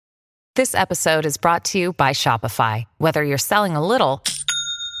This episode is brought to you by Shopify. Whether you're selling a little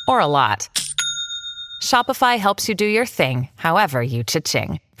or a lot, Shopify helps you do your thing, however you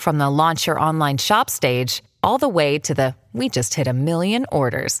cha-ching. From the launch your online shop stage, all the way to the we just hit 1 million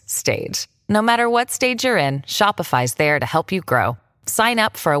orders stage. No matter what stage you're in, Shopify's there to help you grow. Sign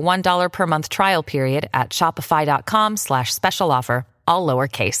up for a $1 per month trial period at shopify.com/special offer, all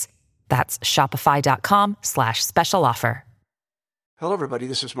lowercase. That's shopify.com/special offer. Hello, everybody.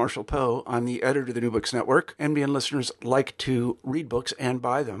 This is Marshall Poe. I'm the editor of the New Books Network. NBN listeners like to read books and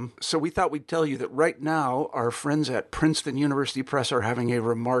buy them. So we thought we'd tell you that right now, our friends at Princeton University Press are having a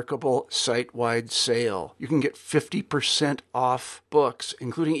remarkable site-wide sale. You can get 50% off books,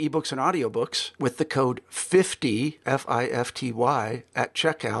 including ebooks and audiobooks, with the code 50, F-I-F-T-Y, at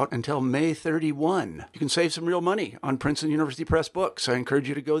checkout until May 31. You can save some real money on Princeton University Press books. I encourage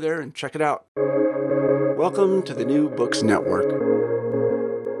you to go there and check it out. Welcome to the New Books Network.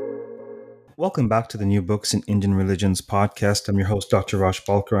 Welcome back to the New Books in Indian Religions podcast. I'm your host, Dr. Raj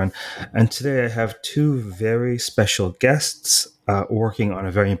Balkaran, and today I have two very special guests working on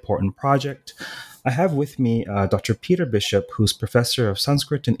a very important project. I have with me Dr. Peter Bishop, who's professor of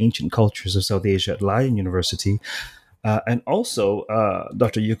Sanskrit and Ancient Cultures of South Asia at Leiden University, and also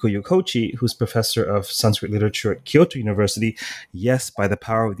Dr. Yuko Yukochi, who's professor of Sanskrit literature at Kyoto University. Yes, by the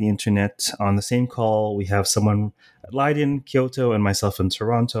power of the internet, on the same call, we have someone at Leiden, Kyoto, and myself in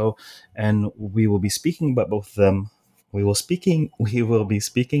Toronto, and we will be speaking about both of them. We will be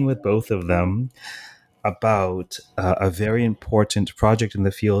speaking with both of them about a very important project in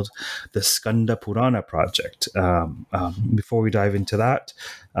the field, the Skanda Purana project. Before we dive into that,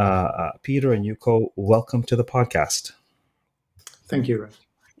 Peter and Yuko, welcome to the podcast. Thank you, Raj.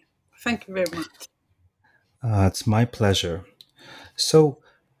 Thank you very much. It's my pleasure. So,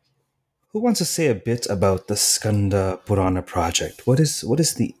 who wants to say a bit about the Skanda Purana project? What is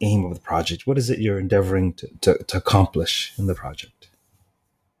the aim of the project? What is it you're endeavoring to accomplish in the project?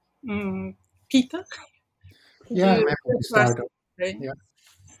 Peter? Yeah, I'm happy to start.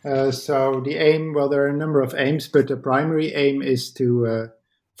 Yeah. So the aim, well, there are a number of aims, but the primary aim is to,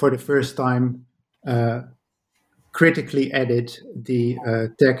 for the first time, critically edit the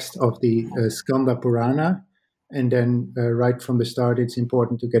text of the Skanda Purana. And then right from the start, it's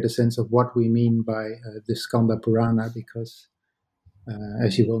important to get a sense of what we mean by the Skanda Purana, because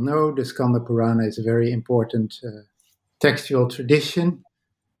as you will know, the Skanda Purana is a very important textual tradition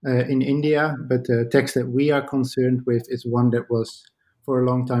in India, but the text that we are concerned with is one that was for a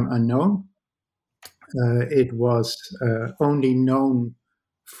long time unknown. It was only known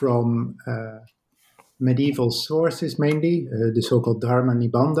from medieval sources, mainly the so-called Dharma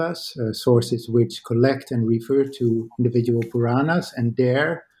Nibandhas, sources which collect and refer to individual Puranas. And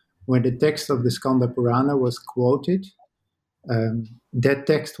there, when the text of the Skanda Purana was quoted, that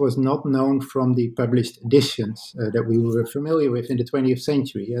text was not known from the published editions that we were familiar with in the 20th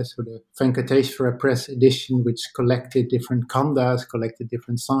century. So the Venkateshwara Press edition, which collected different kandas, collected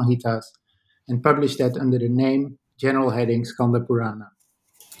different samhitas, and published that under the name, general heading, Skanda Purana.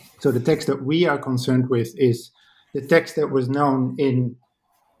 So the text that we are concerned with is the text that was known in,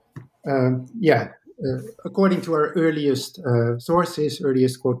 according to our earliest sources,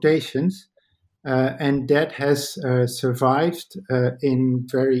 earliest quotations, and that has survived in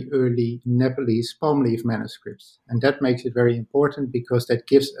very early Nepalese palm leaf manuscripts. And that makes it very important because that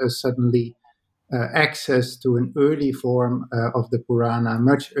gives us suddenly access to an early form of the Purana,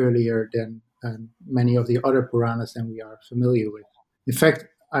 much earlier than many of the other Puranas than we are familiar with. In fact,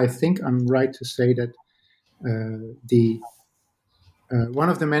 I think I'm right to say that one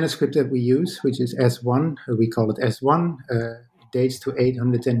of the manuscripts that we use, which is S1, we call it S1, dates to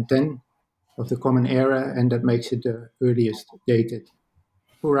 810 of the Common Era, and that makes it the earliest dated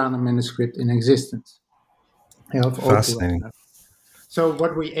Purana manuscript in existence. Fascinating. So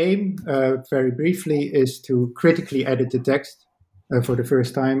what we aim, very briefly, is to critically edit the text for the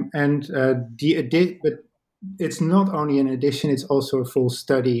first time, and but it's not only an edition, it's also a full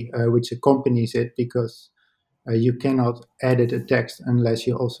study which accompanies it, because you cannot edit a text unless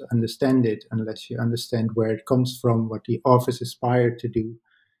you also understand it, unless you understand where it comes from, what the authors aspired to do.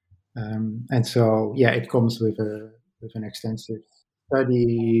 And so, it comes with an extensive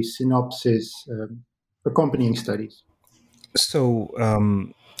study, synopsis, accompanying studies. So,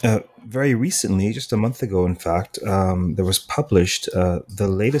 very recently, just a month ago, in fact, there was published the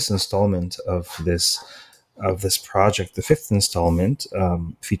latest installment of this project, the fifth installment,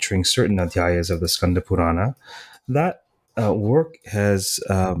 featuring certain adhyayas of the Skanda Purana. That work has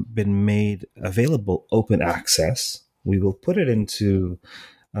been made available open access. We will put it into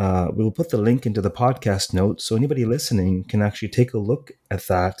We'll put the link into the podcast notes so anybody listening can actually take a look at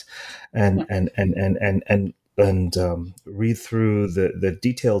that and read through the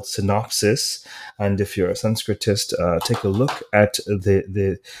detailed synopsis. And if you're a Sanskritist, take a look at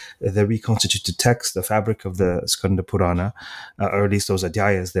the reconstituted text, the fabric of the Skanda Purana, or at least those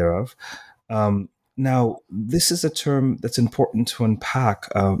adhyayas thereof. Now, this is a term that's important to unpack.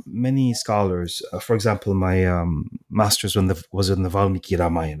 Many scholars, for example, my master's was in the Valmiki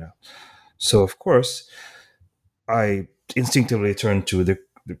Ramayana. So, of course, I instinctively turned to the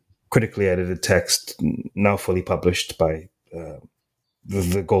critically edited text, now fully published by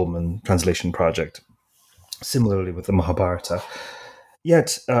the Goldman Translation Project. Similarly with the Mahabharata.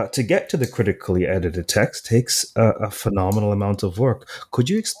 Yet, to get to the critically edited text takes a phenomenal amount of work. Could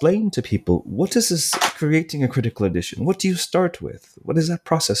you explain to people, what is this creating a critical edition? What do you start with? What is that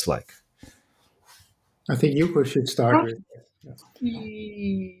process like? I think Yuko should start with.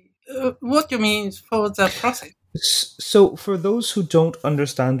 What do you mean for the process? So, for those who don't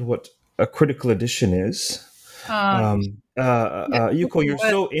understand what a critical edition is, Yuko, you're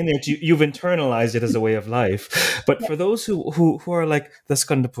so in it, you've internalized it as a way of life. But for those who are like the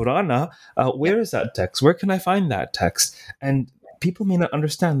Skanda Purana, where is that text? Where can I find that text? And people may not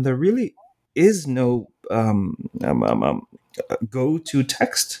understand, there really is no go-to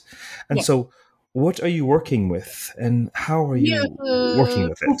text. And so what are you working with, and how are you working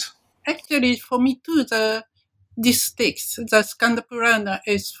with it? Actually, for me too, this text, the Skanda Purana,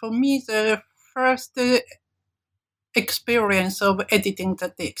 is for me the first experience of editing the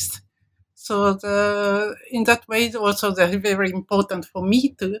text. So in that way, also they're very important for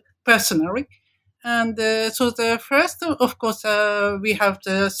me too, personally. And so the first, of course, we have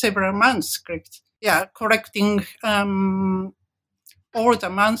the several manuscripts. Correcting all the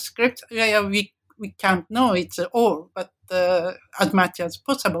manuscripts. We can't know it's all, but as much as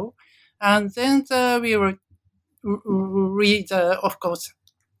possible. And then we will read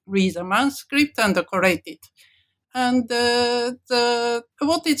the manuscript and correct it. And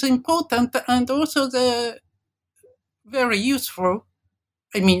what is important and also the very useful,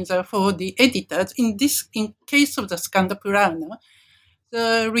 for the editors, in case of the Skanda Purana,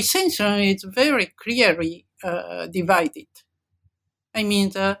 the recension is very clearly divided.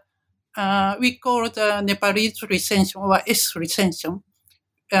 We call the Nepalese recension or S recension,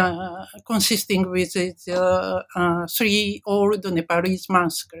 consisting with 3 old Nepalese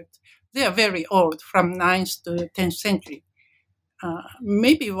manuscripts. They are very old, from 9th to 10th century.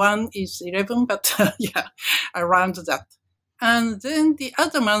 Maybe one is 11, but around that. And then the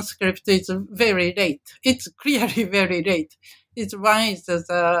other manuscript is very late. It's clearly very late. One is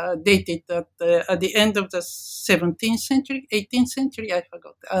dated at the end of the 17th century, 18th century, I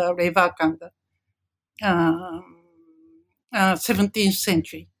forgot, Revakanda, 17th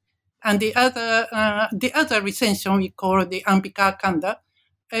century. And the other recension we call the Ambika Kanda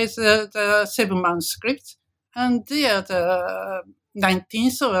is the 7 manuscripts, and they are the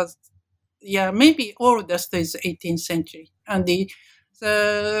 19th or maybe oldest is 18th century, and the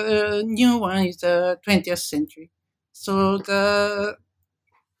new one is the 20th century. So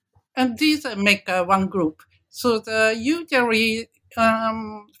and these make one group. So usually,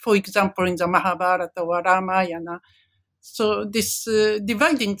 for example, in the Mahabharata or Ramayana, so this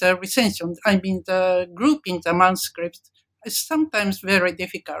dividing the recension, the grouping the manuscripts, is sometimes very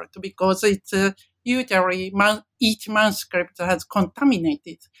difficult because it's usually each manuscript has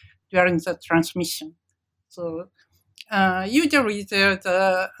contaminated during the transmission. So usually there are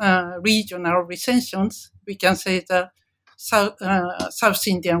the regional recensions. We can say the South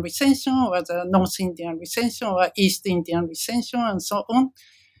Indian recension or the North Indian recension or East Indian recension and so on.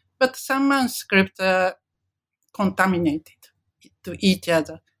 But some manuscripts are contaminated to each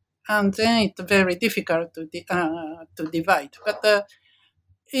other, and then it's very difficult to divide. But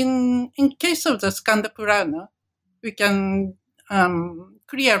in case of the Skanda Purana, we can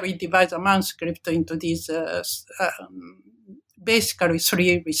clearly divide the manuscript into these basically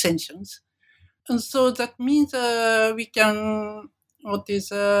 3 recensions. And so that means we can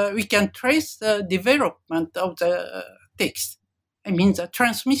trace the development of the text. The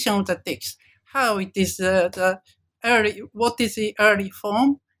transmission of the text, how it is what is the early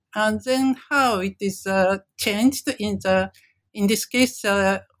form, and then how it is changed in this case,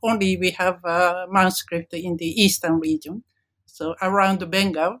 only we have a manuscript in the eastern region, so around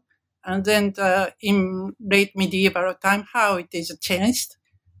Bengal, and then in late medieval time, how it is changed,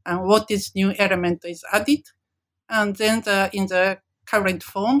 and what is new element is added, and then in the current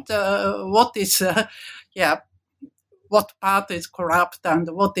form, what is what part is corrupt and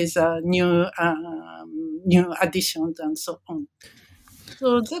what is new additions and so on.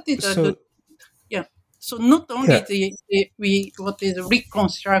 So that is So yeah. So not only yeah, we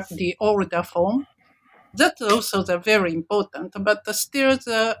reconstruct the older form, that's also very important. But still,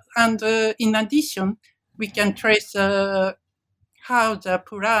 in addition, we can trace how the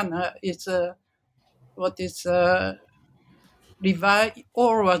Purana is what is revised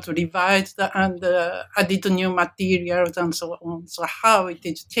or was revised and added new materials and so on. So how it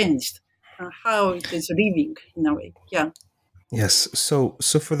is changed, how it is living in a way. Yeah. yes. So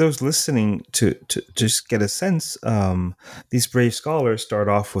for those listening to just get a sense, these brave scholars start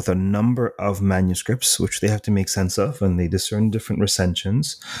off with a number of manuscripts which they have to make sense of, and they discern different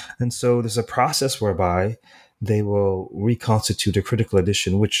recensions. And so there's a process whereby they will reconstitute a critical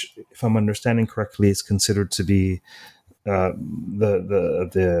edition, which, if I'm understanding correctly, is considered to be the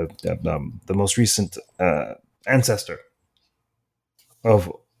most recent ancestor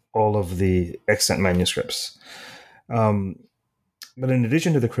of all of the extant manuscripts. But in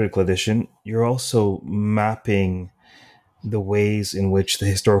addition to the critical edition, you're also mapping the ways in which the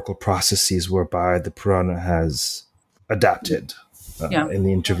historical processes whereby the Purana has adapted Yeah. in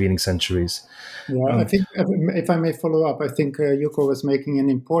the intervening centuries. Yeah, I think if I may follow up, I think Yuko was making an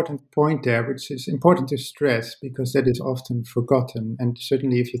important point there, which is important to stress because that is often forgotten. And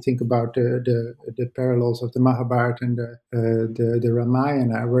certainly, if you think about the parallels of the Mahabharata and the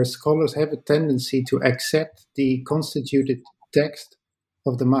Ramayana, where scholars have a tendency to accept the constituted text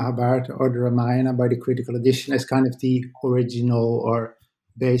of the Mahabharata or the Ramayana by the critical edition as kind of the original or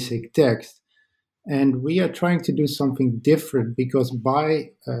basic text. And we are trying to do something different because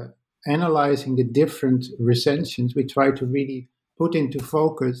by analyzing the different recensions, we try to really put into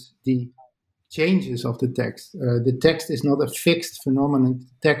focus the changes of the text. The text is not a fixed phenomenon, the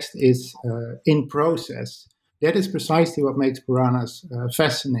text is in process. That is precisely what makes Puranas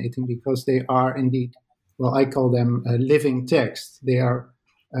fascinating because they are indeed, well, I call them living texts. They are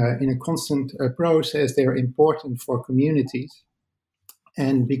in a constant process, they are important for communities.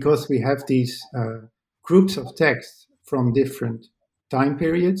 And because we have these groups of texts from different time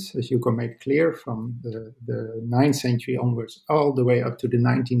periods, as you can make clear, from the 9th century onwards all the way up to the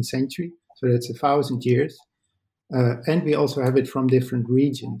 19th century, so that's 1,000 years. And we also have it from different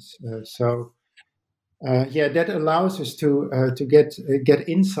regions. That allows us to get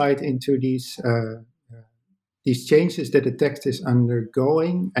insight into these changes that the text is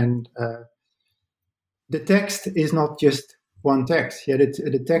undergoing, and the text is not just one text.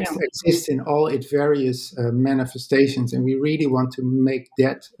 The text exists in all its various manifestations, and we really want to make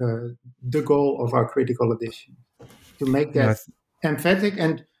that the goal of our critical edition, to make that emphatic.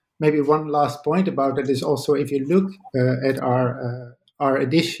 And maybe one last point about that is also, if you look at our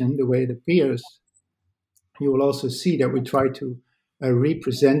edition, the way it appears, you will also see that we try to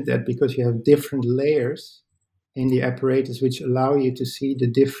represent that because you have different layers in the apparatus which allow you to see the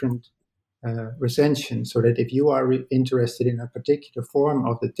different recension, so that if you are interested in a particular form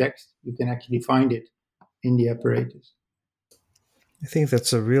of the text, you can actually find it in the apparatus. I think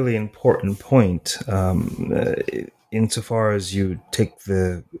that's a really important point, insofar as you take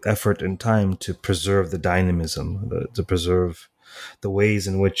the effort and time to preserve the dynamism, to preserve the ways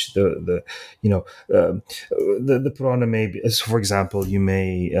in which the Purana may be. As for example, you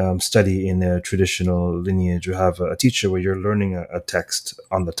may study in a traditional lineage. You have a teacher where you're learning a text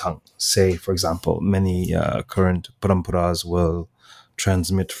on the tongue. Say, for example, many current parampuras will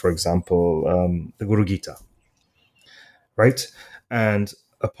transmit, for example, the Guru Gita, right? And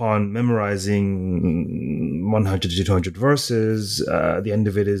upon memorizing 100 to 200 verses, the end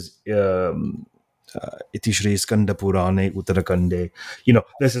of it is Iti Shri Skanda Purane Uttarakande.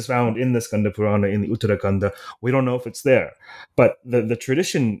 This is found in the Skanda Purana in the Uttarakanda. We don't know if it's there, but the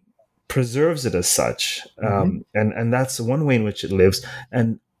tradition preserves it as such, and that's one way in which it lives.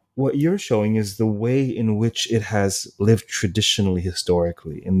 And what you're showing is the way in which it has lived traditionally,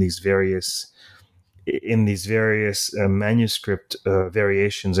 historically, in these various manuscript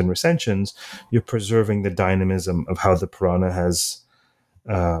variations and recensions. You're preserving the dynamism of how the Purana has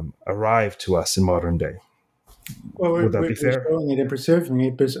arrived to us in modern day. Would that be fair? We're showing it and preserving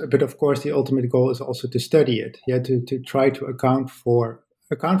it, but of course the ultimate goal is also to study it. To try to account for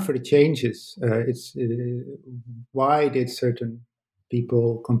the changes. It's why did certain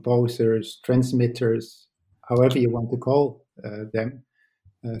people, composers, transmitters, however you want to call them,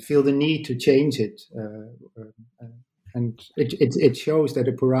 feel the need to change it, and it shows that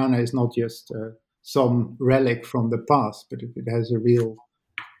the Purana is not just some relic from the past, but it has a real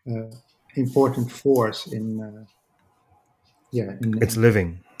important force in it's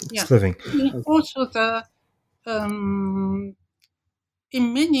living. It's living. Also,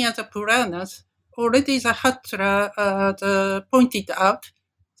 in many other Puranas, already the Hatra pointed out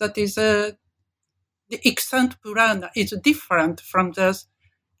that is the extant Purana is different from the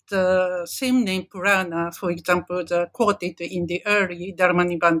same name Purana, for example, the quoted in the early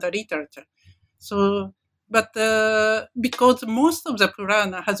Dharmanibandha literature. So, but because most of the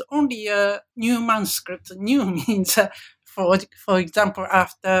Purana has only a new manuscript, new means, for example,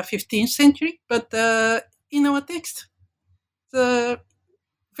 after 15th century, but in our text,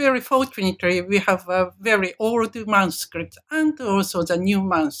 very fortunately, we have a very old manuscript and also the new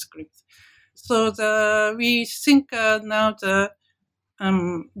manuscript. So we think now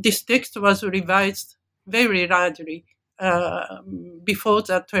this text was revised very largely before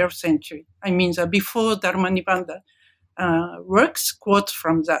the 12th century. I mean, before Dharmanibandha works quote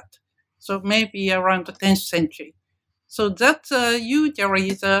from that. So maybe around the 10th century. So that usually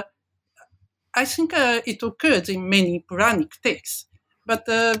is, I think it occurs in many Puranic texts. But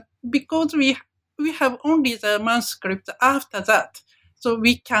because we have only the manuscript after that, so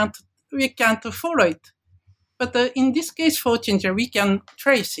we can't follow it. But in this case, fortunately, we can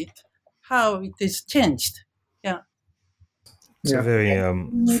trace it, how it is changed. Yeah. It's a very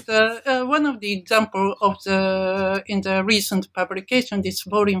One of the example of in the recent publication, this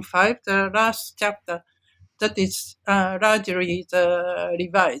volume 5, the last chapter, that is largely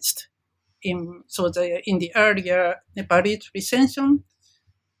revised in the earlier Nepalese recension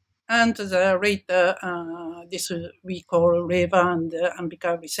and the later this we call Reva and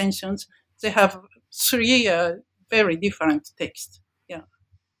Ambika recensions. They have three very different texts. Yeah,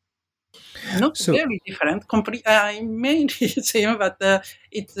 not very different. Mainly same, but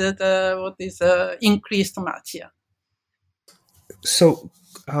it's what is increased much. Yeah. So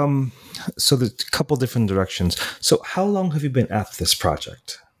there's a couple different directions. So how long have you been at this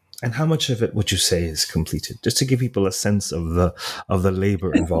project? And how much of it would you say is completed? Just to give people a sense of the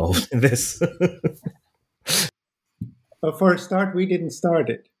labor involved in this. Well, for a start, we didn't start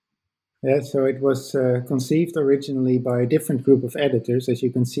it. Yeah, so it was conceived originally by a different group of editors, as you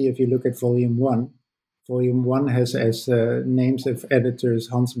can see if you look at Volume 1. Volume 1 has as names of editors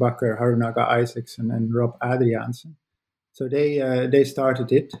Hans Bakker, Harunaga Isaacson, and Rob Adriaansen. So they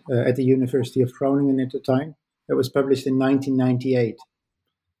started it at the University of Groningen at the time. It was published in 1998.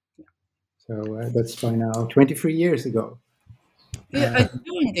 So that's by now 23 years ago. Yeah, I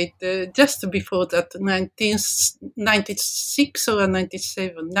joined it just before that, 1996 or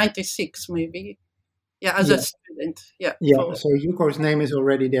 97, 96 maybe. Yeah, as a student. Yeah. So Yuko's name is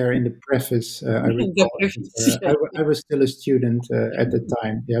already there in the preface. I was still a student at the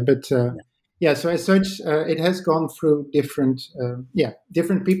time. Yeah, but so as such, it has gone through different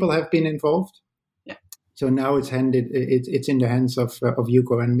people have been involved. Yeah. So now it's in the hands of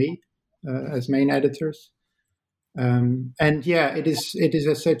Yuko and me as main editors. It is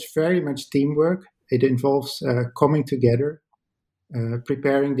as such very much teamwork. It involves coming together,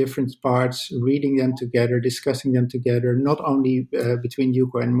 preparing different parts, reading them together, discussing them together, not only between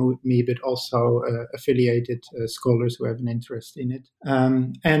Yuko and me, but also affiliated scholars who have an interest in it.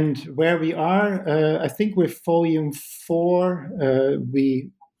 And where we are, I think with Volume 4,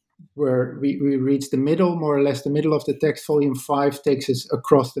 we reached the middle, more or less the middle of the text. Volume 5 takes us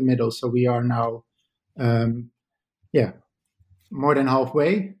across the middle, so we are now more than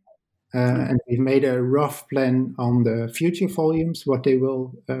halfway, and we've made a rough plan on the future volumes, what they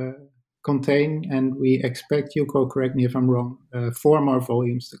will contain, and we expect, Yuko, correct me if I'm wrong, 4 more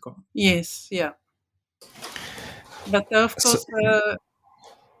volumes to come. Yes, yeah. But of course,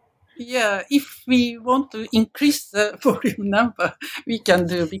 if we want to increase the volume number, we can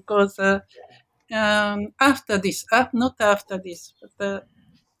do, because after this, not after this, but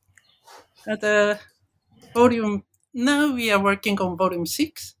the volume. Now we are working on Volume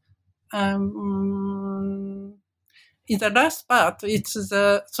 6. In the last part, it's two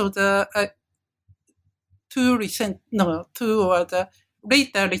or the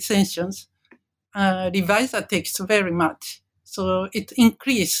later recensions revise the text very much. So it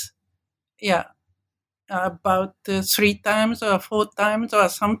increased, about 3 times or 4 times or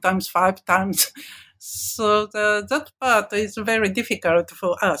sometimes 5 times. So that part is very difficult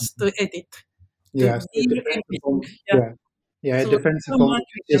for us to edit. Yes, it depends upon, it depends upon the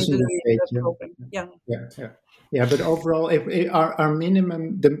decision we take. But overall, our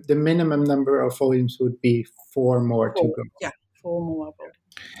minimum, the minimum number of volumes would be 4 more to go. Yeah, 4 more.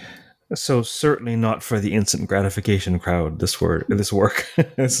 So certainly not for the instant gratification crowd. This work,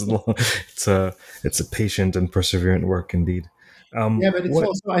 it's a patient and perseverant work indeed. But it's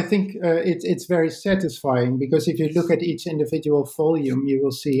also, I think, it's very satisfying, because if you look at each individual volume, you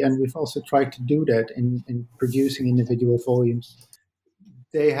will see, and we've also tried to do that in producing individual volumes,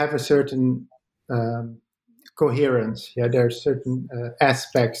 they have a certain coherence. Yeah, there are certain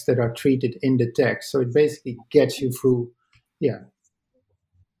aspects that are treated in the text, so it basically gets you through,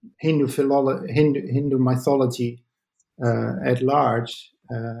 Hindu mythology at large,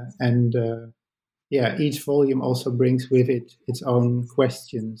 and each volume also brings with it its own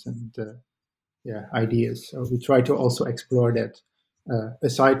questions and ideas. So we try to also explore that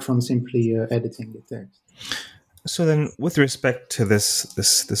aside from simply editing the text. So then, with respect to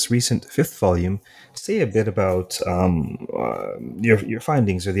this recent fifth volume, say a bit about your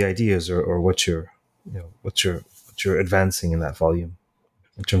findings or the ideas or what you're advancing in that volume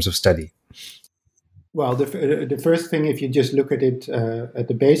in terms of study. Well, the first thing, if you just look at it at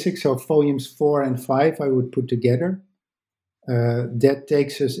the basics, so volumes 4 and 5, I would put together. That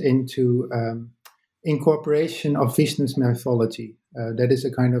takes us into incorporation of Vishnu's mythology. That is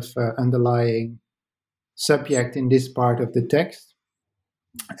a kind of underlying subject in this part of the text.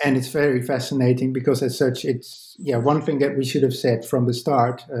 And it's very fascinating because as such, it's one thing that we should have said from the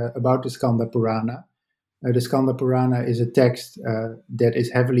start about the Skanda Purana. The Skanda Purana is a text that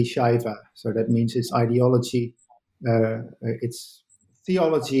is heavily Shaiva. So that means its ideology, its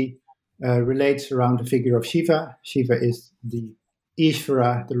theology relates around the figure of Shiva. Shiva is the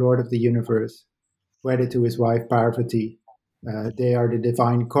Ishvara, the Lord of the universe, wedded to his wife Parvati. They are the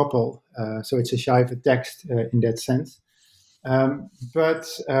divine couple. So it's a Shaiva text in that sense. But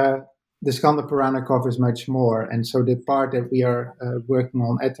the Skanda Purana covers much more. And so the part that we are working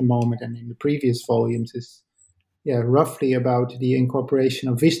on at the moment and in the previous volumes is roughly about the incorporation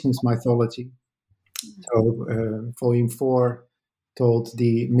of Vishnu's mythology. So volume 4 told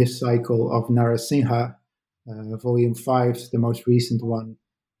the myth cycle of Narasimha. Volume 5, the most recent one,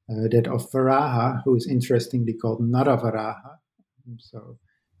 that of Varaha, who is interestingly called Naravaraha. So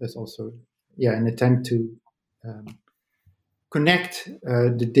there's also an attempt to connect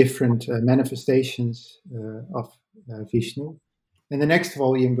the different manifestations of Vishnu. And the next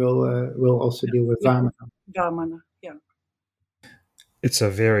volume will also deal with Vamana. Vamana, It's a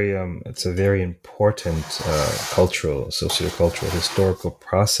very important cultural, sociocultural, historical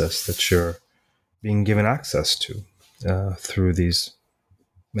process that you're being given access to through these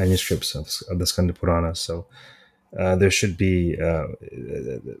manuscripts of the Skanda Purana. So there should be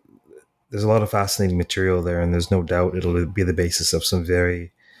there's a lot of fascinating material there, and there's no doubt it'll be the basis of some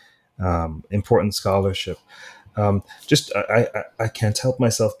very important scholarship. I can't help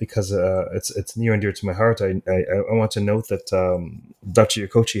myself because it's near and dear to my heart. I want to note that Dr.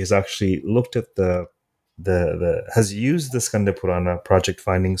 Yokochi has actually looked at has used the Skanda Purana project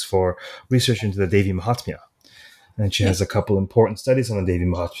findings for research into the Devi Mahatmya, and she has a couple important studies on the Devi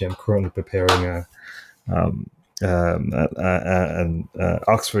Mahatmya. I'm currently preparing an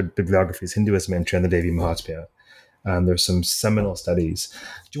Oxford Bibliography's Hinduism entry on the Devi Mahatmya. And there's some seminal studies.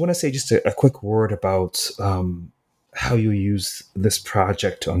 Do you want to say just a quick word about how you use this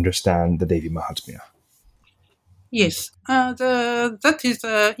project to understand the Devi Mahatmya? Yes, that is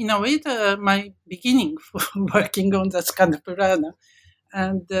in a way my beginning for working on the Skanda Purana.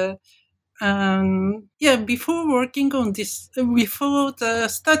 And before working on this, before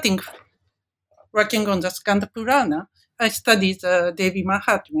starting working on the Skanda Purana, I studied Devi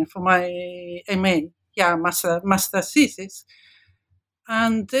Mahatmya for my MA. Master thesis.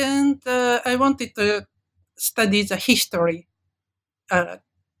 And then I wanted to study the history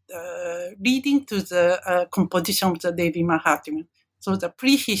leading to the composition of the Devi Mahatmya. So the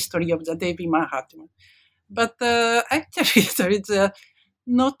prehistory of the Devi Mahatmya. But actually there is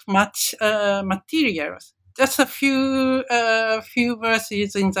not much materials. Just a few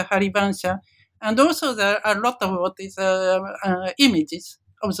verses in the Harivansha. And also there are a lot of what is images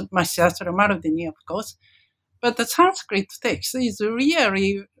of the Mahashastra Mardini, of course. But the Sanskrit text is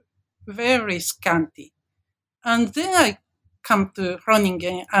really very scanty. And then I come to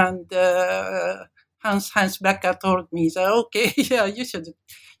Groningen, and Hans Becker told me that, okay, you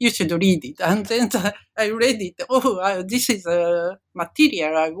should read it. And then I read it. This is a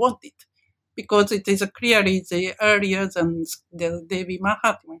material I wanted, because it is clearly earlier than the Devi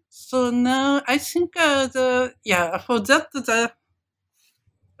Mahatmya. So now I think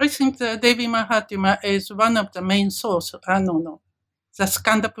I think the Devi Mahatmya is one of the main sources. The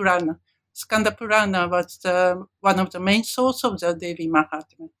Skanda Purana. Skanda Purana was one of the main sources of the Devi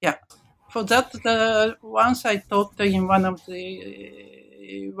Mahatmya. Yeah. For that, once I taught in one of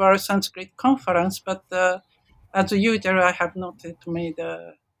the World Sanskrit conference, but as usual, I have not yet made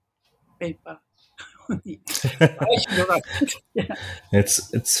a paper.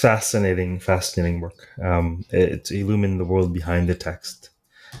 It's fascinating work. It illumined the world behind the text.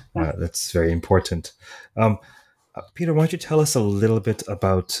 That's very important. Peter, why don't you tell us a little bit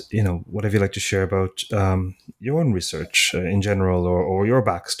about, whatever you'd like to share about your own research in general, or your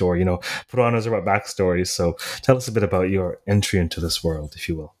backstory. Puranas are about backstories, so tell us a bit about your entry into this world, if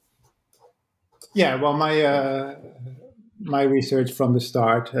you will. Yeah, well, my research from the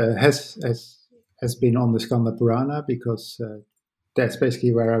start has been on the Skanda Purana, because that's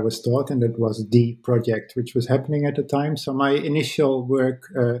basically where I was taught, and that was the project which was happening at the time. So my initial work,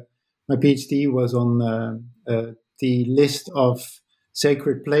 my PhD, was on the list of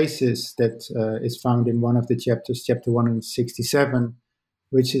sacred places that is found in one of the chapters, chapter 167,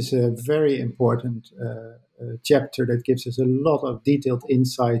 which is a very important chapter that gives us a lot of detailed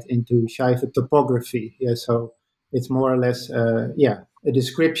insight into Shaiva topography. Yeah, so it's more or less, a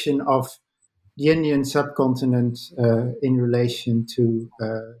description of the Indian subcontinent in relation to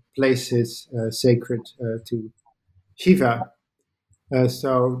places sacred to Shiva.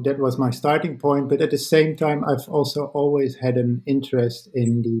 So that was my starting point. But at the same time, I've also always had an interest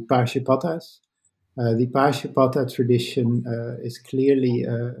in the Pashupatas. The Pashupata tradition is clearly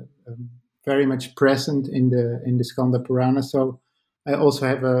very much present in the Skanda Purana. So I also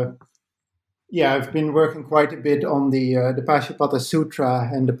have I've been working quite a bit on the Pashupata Sutra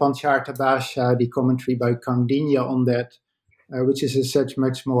and the Pancharta Bhasha, the commentary by Kaundinya on that, which is as such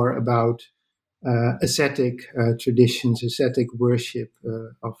much more about ascetic traditions, ascetic worship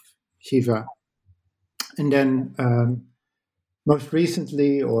of Shiva. And then most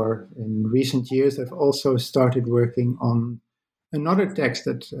recently, or in recent years, I've also started working on another text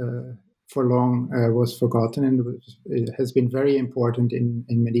that for long was forgotten, and it has been very important in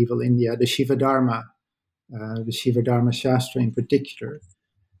medieval India, the Shiva Dharma Shastra in particular.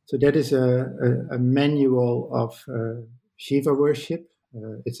 So that is a manual of Shiva worship.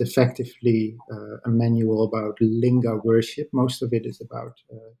 It's effectively a manual about Linga worship. Most of it is about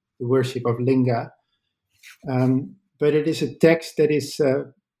the worship of Linga. But it is a text that is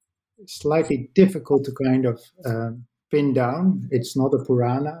slightly difficult to kind of pin down. It's not a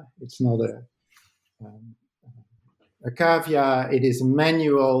Purana. It's not a Kavya. It is a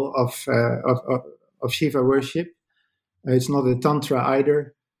manual of Shiva worship. It's not a Tantra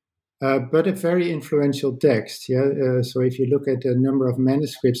either. But a very influential text. Yeah. So if you look at the number of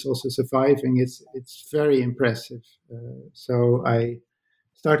manuscripts also surviving, it's very impressive. So I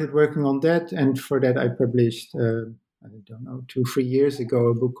started working on that, and for that I published, I don't know, 2-3 years ago,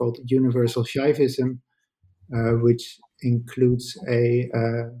 a book called Universal Shaivism, which includes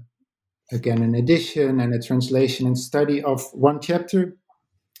again an edition and a translation and study of one chapter,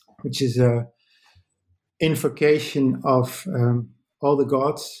 which is a invocation of all the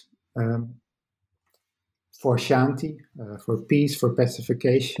gods. For Shanti, for peace, for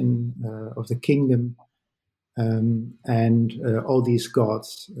pacification of the kingdom. And all these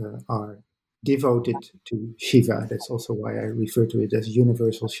gods are devoted to Shiva. That's also why I refer to it as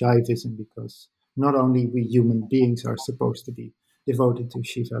universal Shaivism, because not only we human beings are supposed to be devoted to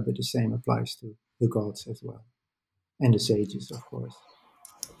Shiva, but the same applies to the gods as well. And the sages, of course.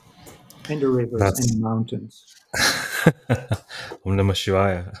 And the rivers and the mountains. Om Namah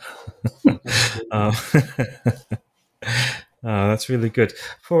Shivaya. That's really good.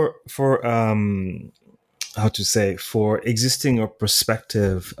 For for existing or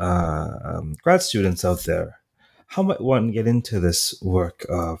prospective grad students out there, how might one get into this work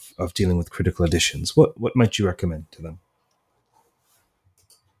of dealing with critical editions? What might you recommend to them?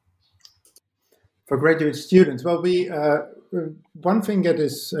 For graduate students, well, one thing that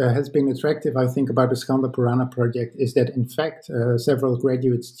has been attractive, I think, about the Skanda Purana project is that, in fact, several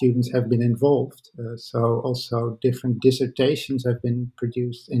graduate students have been involved. So also different dissertations have been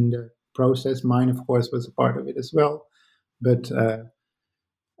produced in the process. Mine, of course, was a part of it as well. But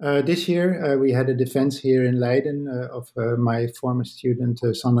this year, we had a defense here in Leiden of my former student,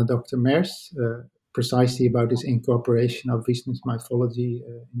 Sanna Dr. Mers, precisely about this incorporation of Vishnu's mythology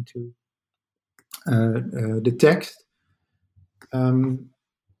into the text. And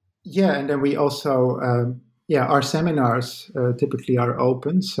then we also, our seminars typically are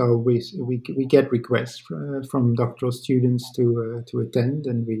open, so we get requests from doctoral students to attend,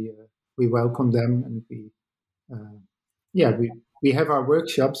 and we welcome them, and we have our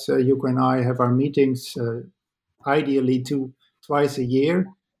workshops. Yuko and I have our meetings, ideally twice a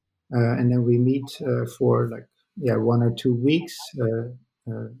year, and then we meet for 1 or 2 weeks.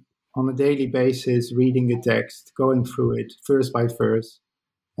 On a daily basis, reading the text, going through it verse by verse,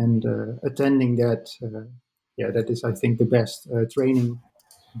 and attending that. That is, I think, the best training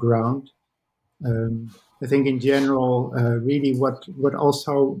ground. I think in general, really what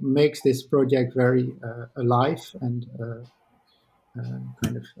also makes this project very alive and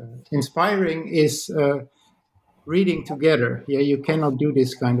kind of inspiring is reading together. Yeah, you cannot do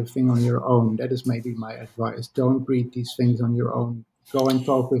this kind of thing on your own. That is maybe my advice. Don't read these things on your own. Go and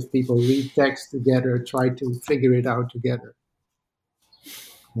talk with people, read text together, try to figure it out together.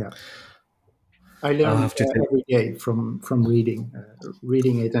 Yeah. I learn every day from reading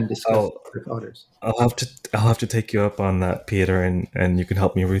it and discussing with others. I'll have to take you up on that, Peter, and you can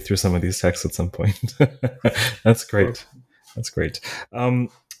help me read through some of these texts at some point. That's great. That's great.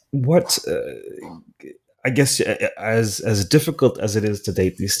 What I guess as difficult as it is to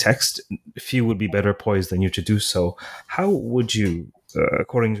date these texts, few would be better poised than you to do so. How would you,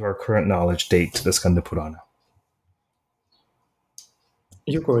 according to our current knowledge, date the Skanda Purana?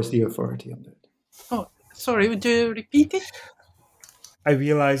 Yuko is the authority on that. Oh, sorry, would you repeat it? I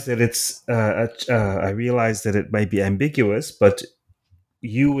realize that it might be ambiguous, but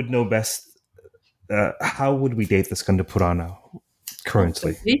you would know best. How would we date the Skanda Purana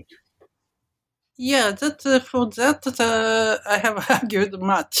currently? Okay. Yeah, for that I have argued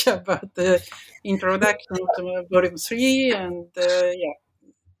much about the introduction to Volume 3, and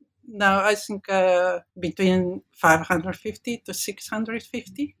now I think between 550 to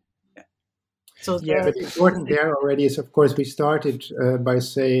 650. So but important there already is, of course, we started by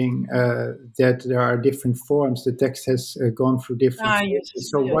saying that there are different forms. The text has gone through different forms.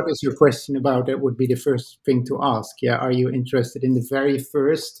 So what is your question about? That would be the first thing to ask. Yeah, are you interested in the very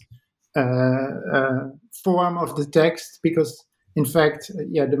first form of the text? Because, in fact,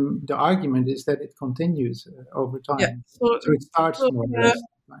 the argument is that it continues over time. Yeah. So it starts more or less.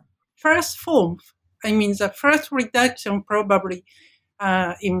 First form, I mean, the first redaction probably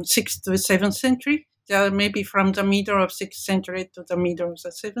in 6th to 7th century, maybe from the middle of 6th century to the middle of the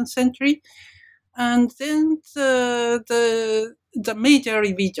 7th century. And then the major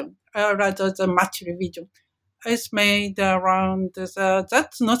revision, rather the much revision, is made around,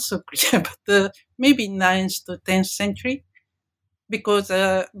 that's not so clear, but maybe 9th to 10th century. Because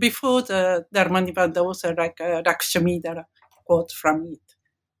before the Dharmanivada was like Lakshamidara quote from it.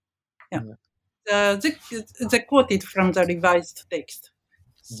 Yeah. They quoted from the revised text.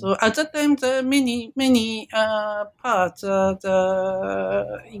 So at that time, the many parts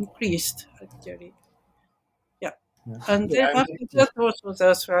increased actually. Yeah. And then after that also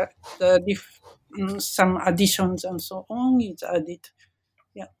there's some additions and so on is added.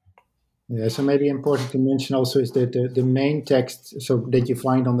 Yeah, so maybe important to mention also is that the main text, so that you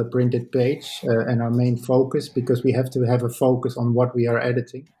find on the printed page, and our main focus, because we have to have a focus on what we are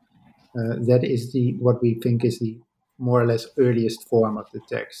editing. That is what we think is the more or less earliest form of the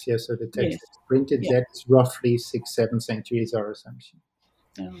text. Yeah, so the text is printed. Yeah. That's roughly 6th, 7th century is our assumption.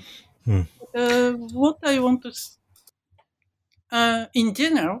 What I want to in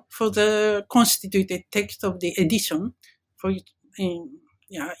general, for the constituted text of the edition,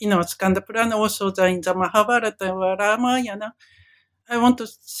 Skanda Purana, also in the Mahabharata or Ramayana, I want to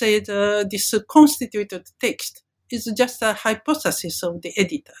say this constituted text is just a hypothesis of the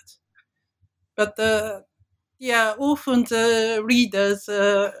editors. But often the readers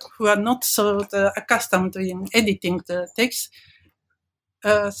who are not so accustomed in editing the text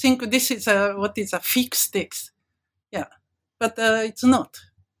think this is what is a fixed text. Yeah, but it's not.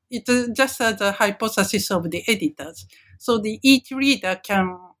 It's just the hypothesis of the editors. So each reader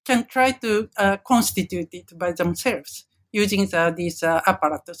can try to constitute it by themselves using these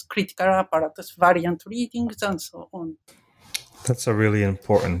apparatus, critical apparatus, variant readings, and so on. That's a really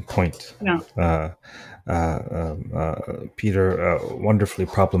important point. Yeah. Peter wonderfully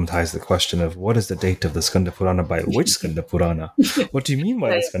problematized the question of what is the date of the Skanda Purana by which Skanda Purana? What do you mean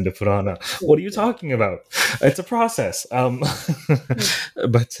by the Skanda Purana? What are you talking about? It's a process.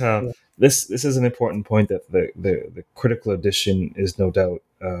 But this is an important point, that the critical edition is no doubt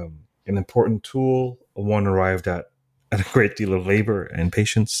an important tool, one arrived at a great deal of labor and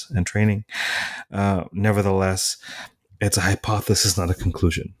patience and training. Nevertheless, it's a hypothesis, not a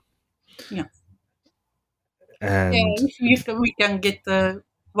conclusion. Yeah. And if we can get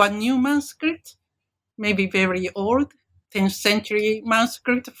one new manuscript, maybe very old, 10th century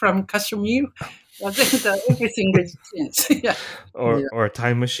manuscript from Kashmir, then everything is changed. Yeah. Or a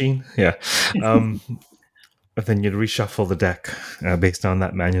time machine. Yeah. But then you'd reshuffle the deck based on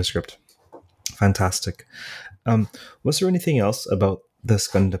that manuscript. Fantastic. Was there anything else about the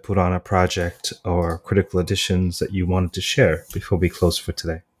Skanda Purana project or critical editions that you wanted to share before we close for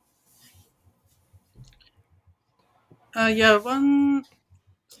today? One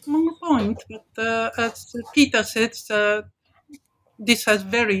small point, but as Peter said, this has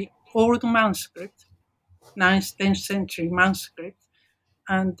very old manuscript, 9th, 10th century manuscript,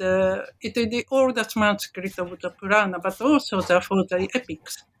 and it is the oldest manuscript of the Purana, but also for the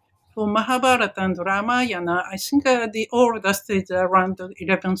epics. for Mahabharata and Ramayana, I think the oldest is around the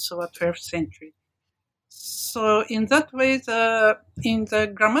 11th or 12th century. So in that way, in the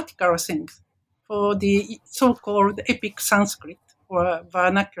grammatical sense, for the so-called epic Sanskrit or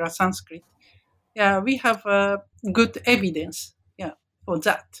vernacular Sanskrit, we have good evidence, for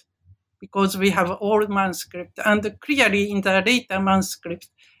that, because we have old manuscript, and clearly in the later manuscript,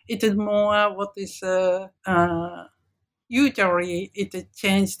 it is more what is usually it is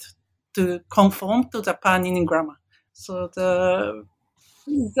changed to conform to the Panini grammar. So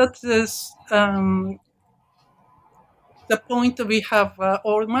that is the point we have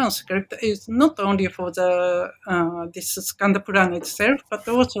old manuscript is not only for the this Skanda Purana itself, but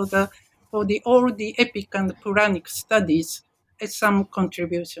also for all the epic and Puranic studies, some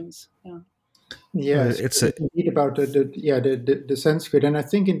contributions. Yes, It's a indeed about the Sanskrit, and I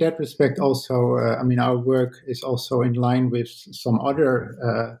think in that respect also, I mean, our work is also in line with some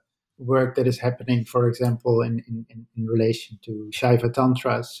other work that is happening. For example, in relation to Shaiva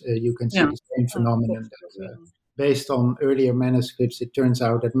Tantras, you can see Yeah. the same phenomenon that based on earlier manuscripts, it turns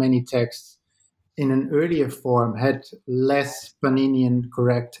out that many texts in an earlier form had less Paninian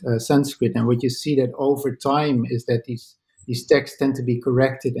correct Sanskrit, and what you see that over time is that these texts tend to be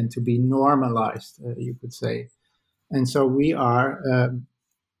corrected and to be normalized, you could say. And so we are,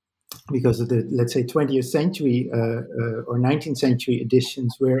 because of the, let's say, 20th century or 19th century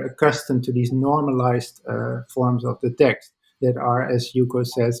editions, we're accustomed to these normalized forms of the text that are, as Yuko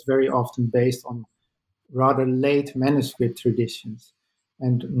says, very often based on rather late manuscript traditions.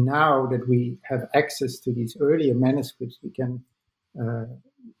 And now that we have access to these earlier manuscripts, we can,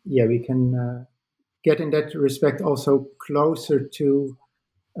 get in that respect also closer to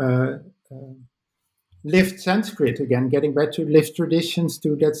lived Sanskrit again, getting back to lived traditions,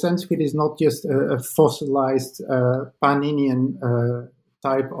 to that Sanskrit is not just a fossilized Paninian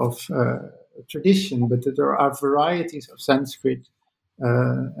type of tradition, but that there are varieties of Sanskrit.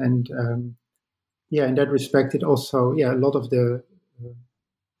 In that respect, it also, a lot of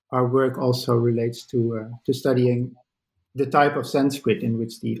our work also relates to studying the type of Sanskrit in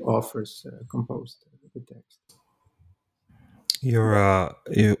which the authors composed the text. your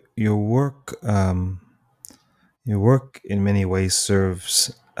work in many ways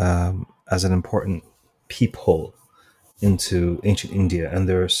serves as an important peephole into ancient India, and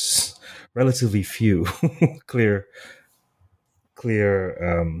there's relatively few clear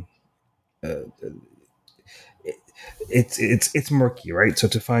it's murky, right? So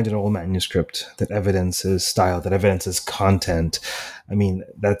to find an old manuscript that evidences style, that evidences content, I mean,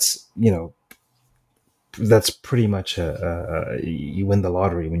 that's pretty much you win the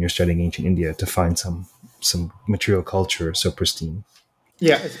lottery when you're studying ancient India, to find some material culture so pristine.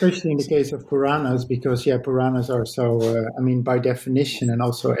 Yeah, especially in the case of Puranas, because Puranas are so. By definition, and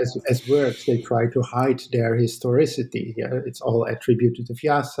also as works, they try to hide their historicity. Yeah, it's all attributed to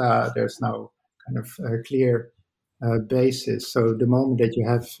Vyasa. There's no kind of clear basis. So the moment that you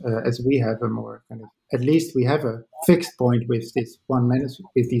have, as we have, a more kind of, at least we have a fixed point with this one manuscript,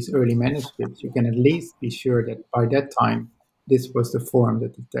 with these early manuscripts, you can at least be sure that by that time this was the form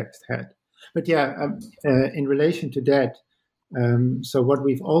that the text had. But in relation to that. So what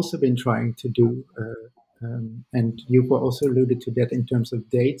we've also been trying to do, and Yuko also alluded to that in terms of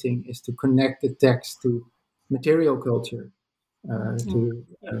dating, is to connect the text to material culture.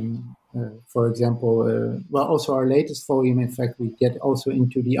 For example, also our latest volume, in fact, we get also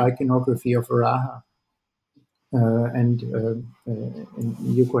into the iconography of Varaha. And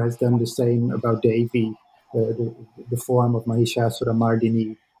Yuko has done the same about Devi, the form of Mahishasura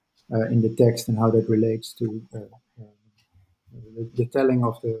Mardini in the text, and how that relates to the telling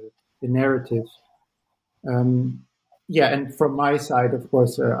of the narrative. And from my side, of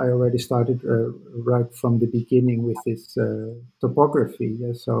course, I already started right from the beginning with this topography.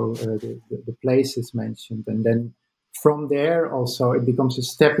 So the places mentioned, and then from there also it becomes a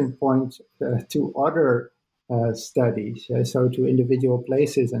stepping point to other studies. So to individual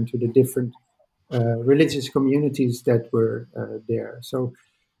places and to the different religious communities that were there. So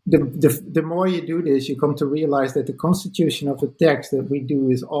the more you do this, you come to realize that the constitution of the text that we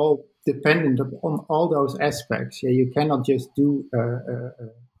do is all dependent on all those aspects. You cannot just do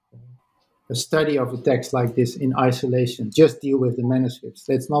a study of a text like this in isolation, just deal with the manuscripts.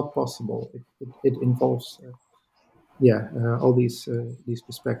 That's not possible. It involves all these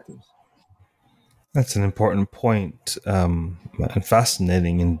perspectives. That's an important point, and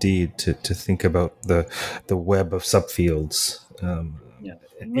fascinating indeed to think about the web of subfields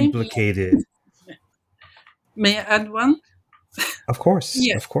implicated. May I add one? Of course,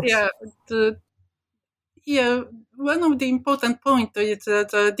 Yeah. one of the important points is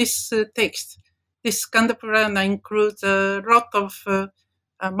that this text, this Skanda Purana, includes a lot of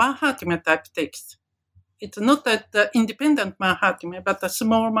Mahatmya type text. It's not the independent Mahatmya, but a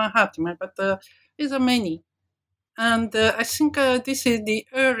small Mahatmya, but there's many. And I think this is the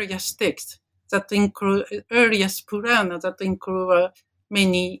earliest text that include, earliest Purana that include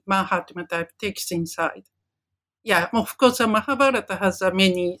many Mahatmya type texts inside. Yeah, of course, Mahabharata has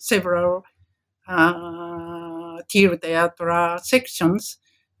several Tirthayatra sections,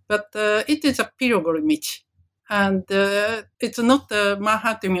 but it is a pilgrimage, and it's not a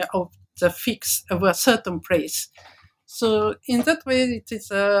Mahatmya of a certain place. So in that way, it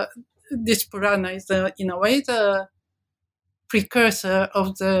is this Purana is in a way the precursor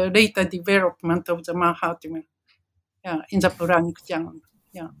of the later development of the Mahatmya, in the Puranic genre.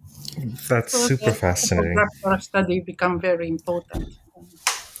 Yeah, That's so super the fascinating. topographical study become very important.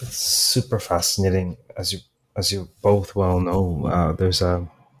 It's super fascinating, as you both well know. There's the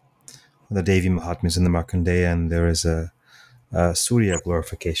Devi Mahatmya in the Markandeya, and there is a Surya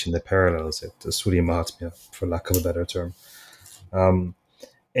glorification that parallels it, the Surya Mahatmya, for lack of a better term. And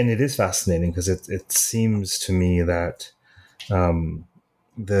it is fascinating because it seems to me that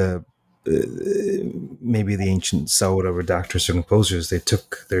maybe the ancient Saura redactors or composers, they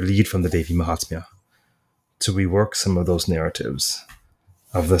took their lead from the Devi Mahatmya to rework some of those narratives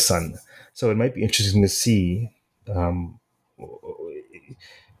of the sun. So it might be interesting to see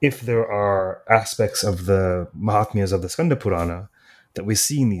if there are aspects of the Mahatmyas of the Skanda Purana that we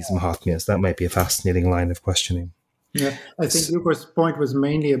see in these Mahatmyas. That might be a fascinating line of questioning. Yeah, I think Yuko's point was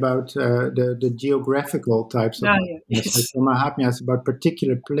mainly about the geographical types of Mahatmyas, about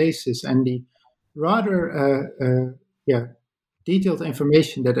particular places, and the rather detailed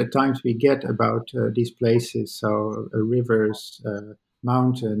information that at times we get about these places. So rivers,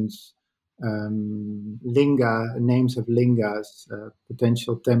 mountains, linga, names of lingas,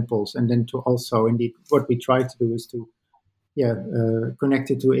 potential temples, and then to also indeed what we try to do is to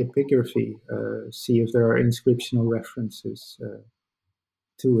connect it to epigraphy, see if there are inscriptional references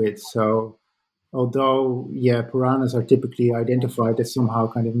to it. So although Puranas are typically identified as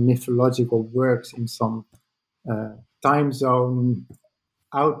somehow kind of mythological works in some time zone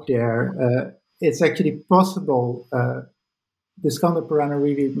out there, it's actually possible. The Skanda Purana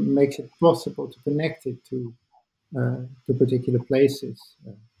really makes it possible to connect it to particular places.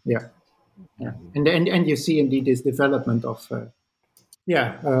 And you see indeed this development of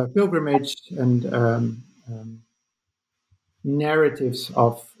pilgrimage and narratives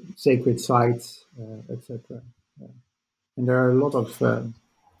of sacred sites, etc. And there are a lot of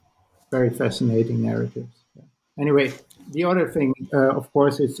very fascinating narratives. Anyway, the other thing, of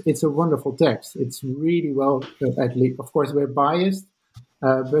course, it's a wonderful text. It's really well, at least, of course, we're biased,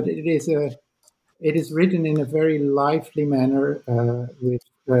 but it is written in a very lively manner with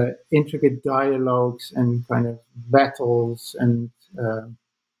intricate dialogues and kind of battles and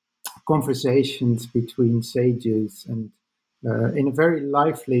conversations between sages, and in a very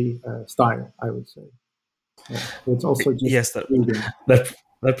lively style, I would say. It's also just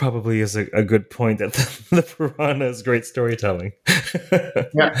that probably is a good point, that the Purana is great storytelling.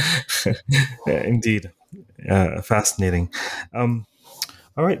 Indeed. Fascinating.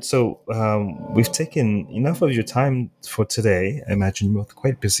 All right, so we've taken enough of your time for today. I imagine you're both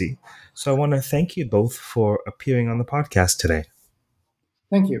quite busy. So I want to thank you both for appearing on the podcast today.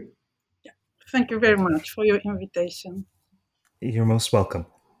 Thank you. Thank you very much for your invitation. You're most welcome.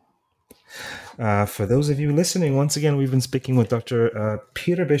 For those of you listening, once again, we've been speaking with Dr.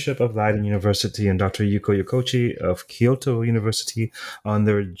 Peter Bishop of Leiden University and Dr. Yuko Yokochi of Kyoto University on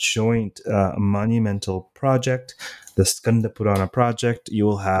their joint monumental project, the Skanda Purana project. You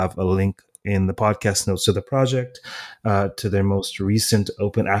will have a link in the podcast notes to the project, to their most recent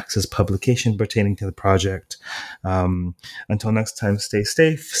open access publication pertaining to the project. Until next time, stay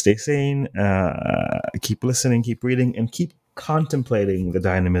safe, stay sane, keep listening, keep reading, and keep contemplating the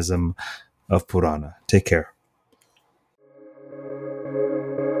dynamism of Purana. Take care.